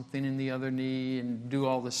 million something in the other knee, and do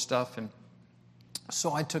all this stuff. And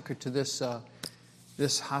so I took her to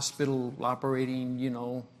this hospital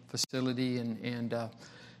operating, facility, and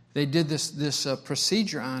they did this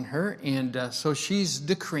procedure on her, and so she's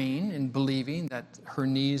decreeing and believing that her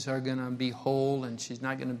knees are going to be whole and she's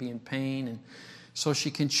not going to be in pain, and so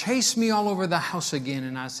she can chase me all over the house again,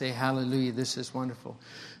 and I say, hallelujah, this is wonderful.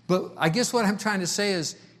 But I guess what I'm trying to say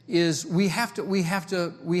is we have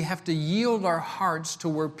to yield our hearts to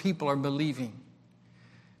where people are believing.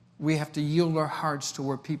 We have to yield our hearts to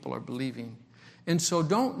where people are believing. And so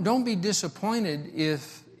don't be disappointed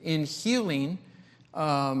if in healing,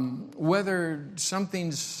 whether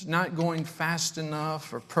something's not going fast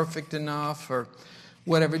enough or perfect enough or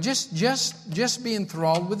whatever. Just be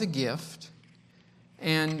enthralled with the gift,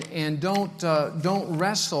 and don't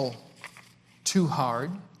wrestle too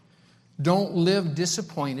hard. Don't live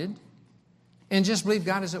disappointed, and just believe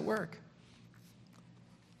God is at work.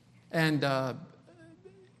 And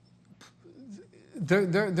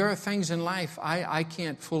there are things in life I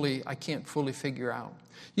can't fully figure out.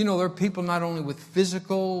 You know, there are people not only with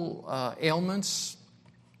physical ailments,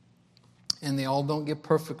 and they all don't get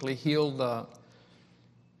perfectly healed,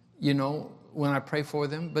 you know, when I pray for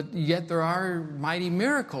them, but yet there are mighty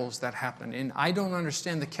miracles that happen. And I don't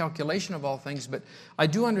understand the calculation of all things, but I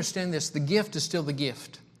do understand this. The gift is still the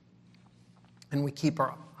gift. And we keep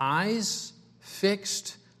our eyes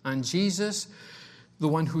fixed on Jesus, the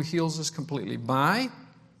one who heals us completely. By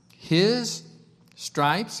His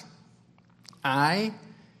stripes, I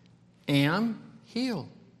am healed.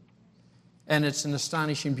 And it's an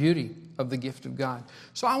astonishing beauty of the gift of God.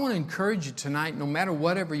 So I want to encourage you tonight, no matter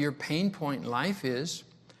whatever your pain point in life is,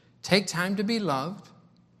 take time to be loved.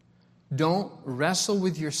 Don't wrestle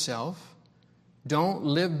with yourself. Don't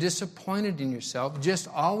live disappointed in yourself. Just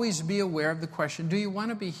always be aware of the question, do you want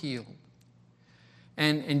to be healed?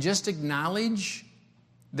 And just acknowledge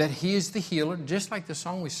that He is the healer, just like the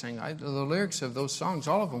song we sing. The lyrics of those songs,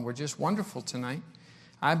 all of them were just wonderful tonight.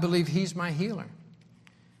 I believe He's my healer.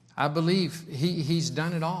 I believe He's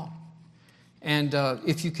done it all. And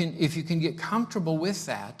if you can get comfortable with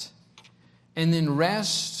that, and then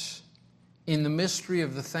rest in the mystery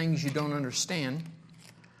of the things you don't understand,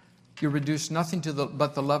 you reduce nothing to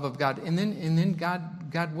but the love of God, and then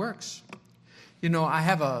God works. You know, I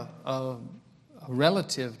have a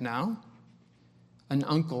relative now, an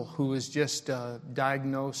uncle who was just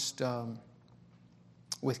diagnosed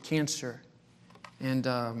with cancer,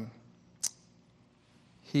 and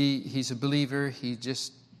he's a believer. He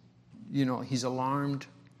just, you know, he's alarmed.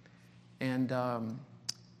 And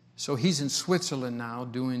so he's in Switzerland now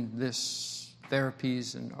doing this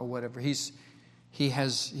therapies or whatever. He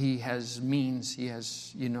has means. He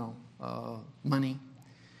has, you know, money.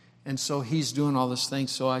 And so he's doing all this thing.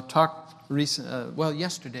 So I talked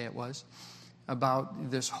yesterday it was,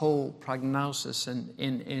 about this whole prognosis. And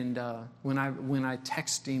when I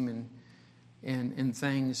text him and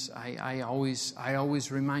things, I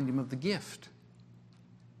always remind him of the gift.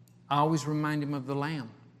 I always remind him of the Lamb.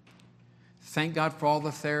 Thank God for all the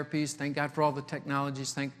therapies. Thank God for all the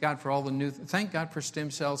technologies. Thank God for all the new. Thank God for stem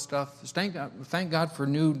cell stuff. Thank God for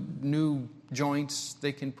new joints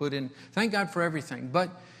they can put in. Thank God for everything.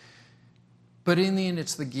 But in the end,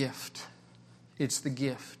 it's the gift. It's the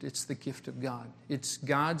gift. It's the gift of God. It's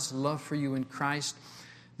God's love for you in Christ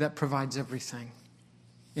that provides everything.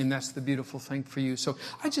 And that's the beautiful thing for you. So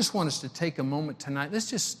I just want us to take a moment tonight. Let's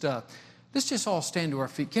just all stand to our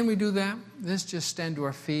feet. Can we do that? Let's just stand to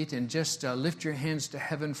our feet and just lift your hands to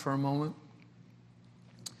heaven for a moment.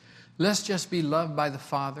 Let's just be loved by the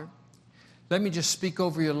Father. Let me just speak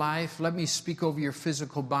over your life. Let me speak over your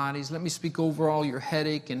physical bodies. Let me speak over all your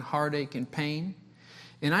headache and heartache and pain.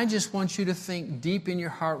 And I just want you to think deep in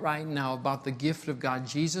your heart right now about the gift of God,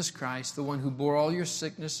 Jesus Christ, the one who bore all your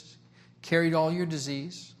sickness, carried all your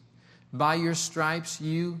disease. By your stripes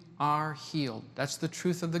you are healed. That's the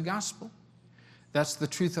truth of the gospel. That's the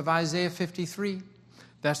truth of Isaiah 53.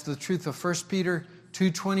 That's the truth of 1 Peter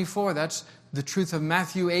 2:24. That's the truth of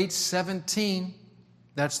Matthew 8:17.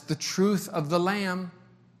 That's the truth of the Lamb.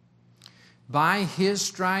 By His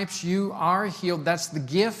stripes you are healed. That's the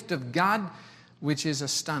gift of God, which is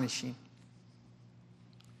astonishing.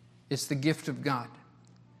 It's the gift of God.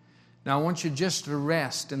 Now I want you just to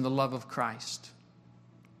rest in the love of Christ.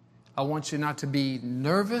 I want you not to be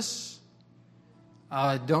nervous.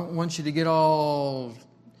 I don't want you to get all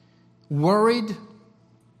worried.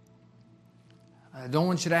 I don't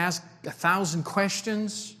want you to ask 1,000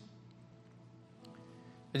 questions.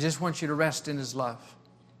 I just want you to rest in His love.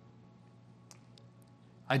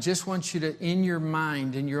 I just want you to, in your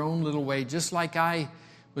mind, in your own little way, just like I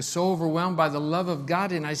was so overwhelmed by the love of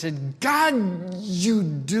God, and I said, God, you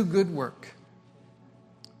do good work.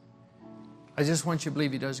 I just want you to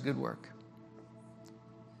believe He does good work.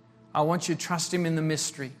 I want you to trust Him in the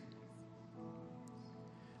mystery.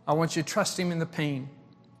 I want you to trust Him in the pain.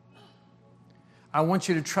 I want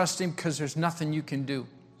you to trust Him because there's nothing you can do.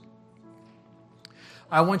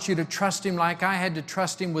 I want you to trust Him like I had to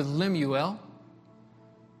trust Him with Lemuel,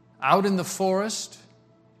 out in the forest,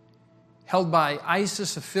 held by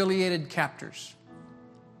ISIS-affiliated captors.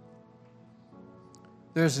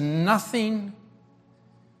 There's nothing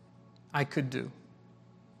I could do.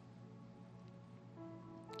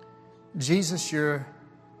 Jesus, you're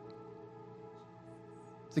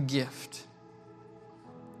the gift.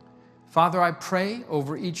 Father, I pray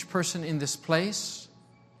over each person in this place.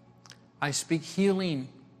 I speak healing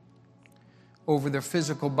over their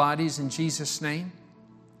physical bodies in Jesus' name.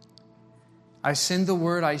 I send the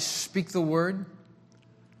word, I speak the word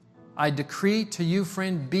I decree to you,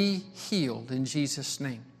 friend, be healed in Jesus'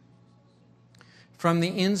 name. From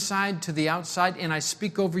the inside to the outside, and I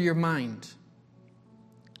speak over your mind.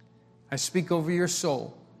 I speak over your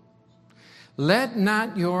soul. Let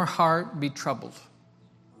not your heart be troubled.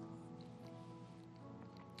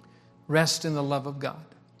 Rest in the love of God.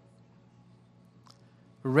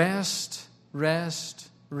 Rest, rest,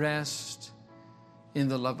 rest in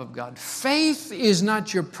the love of God. Faith is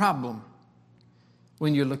not your problem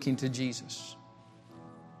when you're looking to Jesus.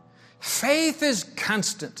 Faith is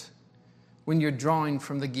constant when you're drawing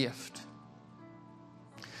from the gift.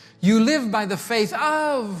 You live by the faith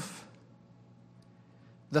of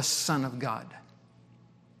the Son of God.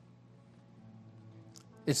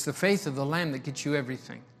 It's the faith of the Lamb that gets you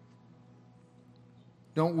everything.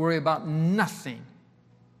 Don't worry about nothing.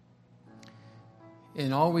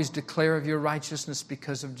 And always declare of your righteousness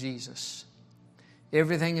because of Jesus.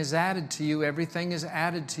 Everything is added to you. Everything is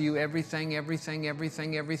added to you. Everything is added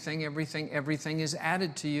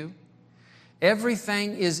to you.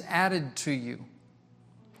 Everything is added to you.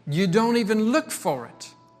 You don't even look for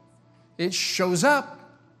it. It shows up.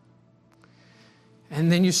 And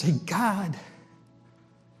then you say, God,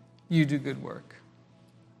 you do good work.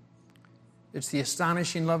 It's the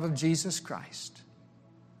astonishing love of Jesus Christ.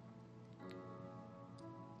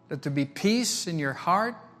 Let there be peace in your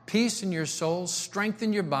heart, peace in your soul, strength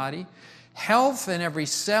in your body, health in every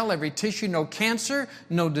cell, every tissue, no cancer,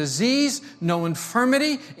 no disease, no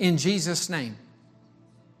infirmity, in Jesus' name.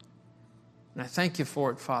 And I thank you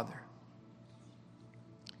for it, Father.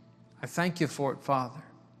 I thank you for it, Father.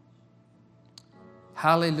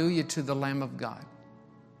 Hallelujah to the Lamb of God.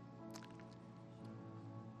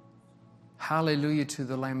 Hallelujah to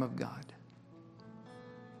the Lamb of God.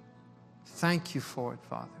 Thank you for it,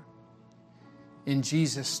 Father. In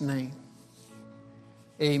Jesus' name.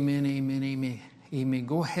 Amen, amen, amen, amen.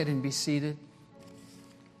 Go ahead and be seated.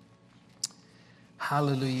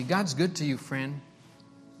 Hallelujah. God's good to you, friend.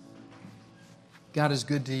 God is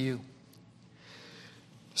good to you.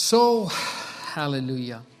 So,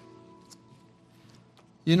 hallelujah.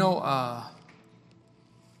 You know,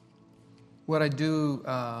 what I do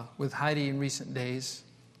with Heidi in recent days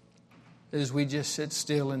is we just sit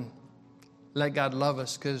still and let God love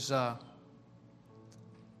us, because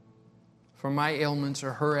for my ailments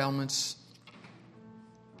or her ailments,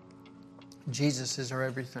 Jesus is our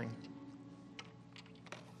everything.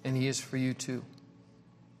 And He is for you too.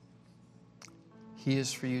 He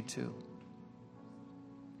is for you too.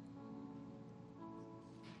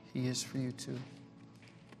 He is for you too.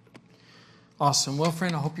 Awesome. Well,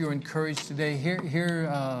 friend, I hope you were encouraged today.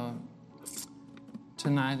 Here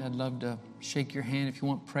tonight, I'd love to shake your hand. If you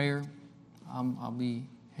want prayer, I'll be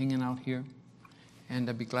hanging out here. And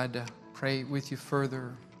I'd be glad to pray with you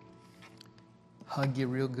further. Hug you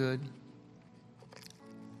real good.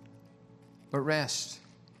 But rest.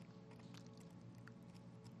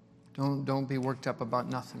 Don't be worked up about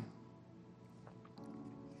nothing.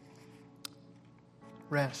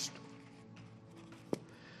 Rest.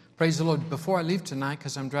 Praise the Lord. Before I leave tonight,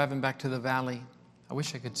 because I'm driving back to the valley, I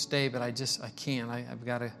wish I could stay, but I can't. I've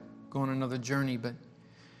got to go on another journey. But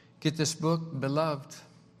get this book, Beloved,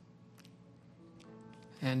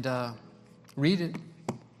 and read it.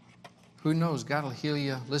 Who knows? God will heal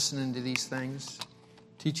you listening to these things.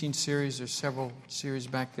 Teaching series, there's several series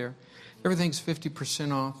back there. Everything's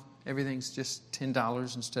 50% off. Everything's just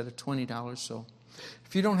 $10 instead of $20. So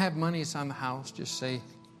if you don't have money, it's on the house. Just say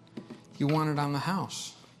you want it on the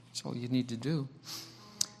house. That's all you need to do,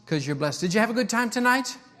 because you're blessed. Did you have a good time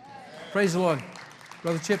tonight? Yes. Praise the Lord.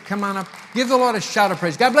 Brother Chip, come on up. Give the Lord a shout of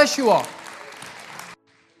praise. God bless you all.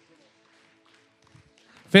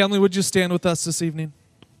 Family, would you stand with us this evening?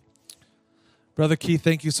 Brother Keith,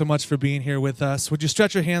 thank you so much for being here with us. Would you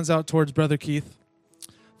stretch your hands out towards Brother Keith?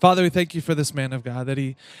 Father, we thank you for this man of God, that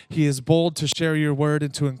he is bold to share your word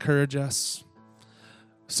and to encourage us.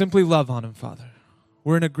 Simply love on him, Father.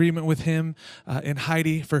 We're in agreement with him and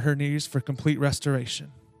Heidi for her knees for complete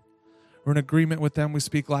restoration. We're in agreement with them. We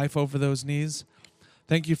speak life over those knees.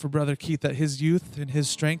 Thank you for Brother Keith, that his youth and his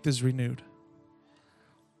strength is renewed.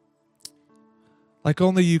 Like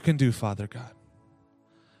only you can do, Father God.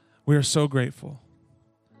 We are so grateful.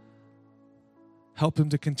 Help him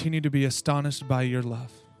to continue to be astonished by your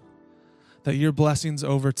love, that your blessings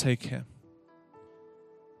overtake him.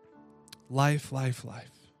 Life, life, life.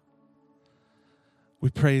 We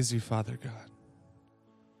praise you, Father God.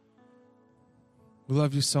 We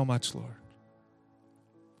love you so much, Lord.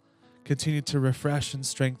 Continue to refresh and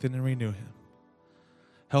strengthen and renew him.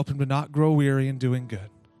 Help him to not grow weary in doing good.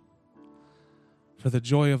 For the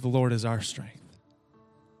joy of the Lord is our strength.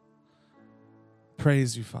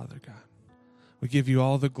 praise you, Father God. We give you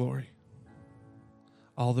all the glory,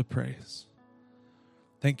 all the praise.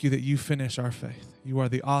 Thank you that you finish our faith. You are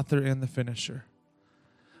the author and the finisher.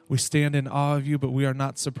 We stand in awe of you, but we are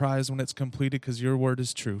not surprised when it's completed because your word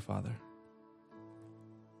is true, Father.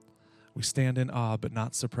 We stand in awe, but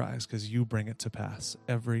not surprised because you bring it to pass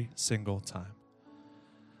every single time.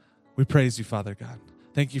 We praise you, Father God.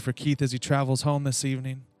 Thank you for Keith as he travels home this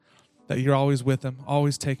evening, that you're always with him,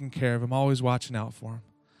 always taking care of him, always watching out for him.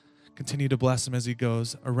 Continue to bless him as he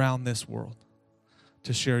goes around this world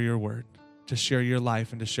to share your word, to share your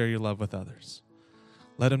life, and to share your love with others.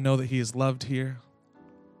 Let him know that he is loved here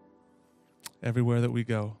everywhere that we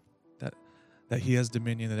go, that he has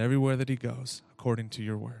dominion, that everywhere that he goes, according to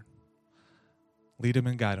your word. Lead him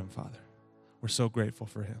and guide him, Father. We're so grateful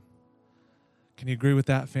for him. Can you agree with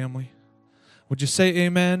that, family? Would you say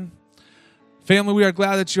amen? Family, we are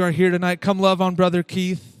glad that you are here tonight. Come love on Brother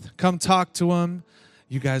Keith. Come talk to him.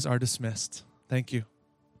 You guys are dismissed. Thank you.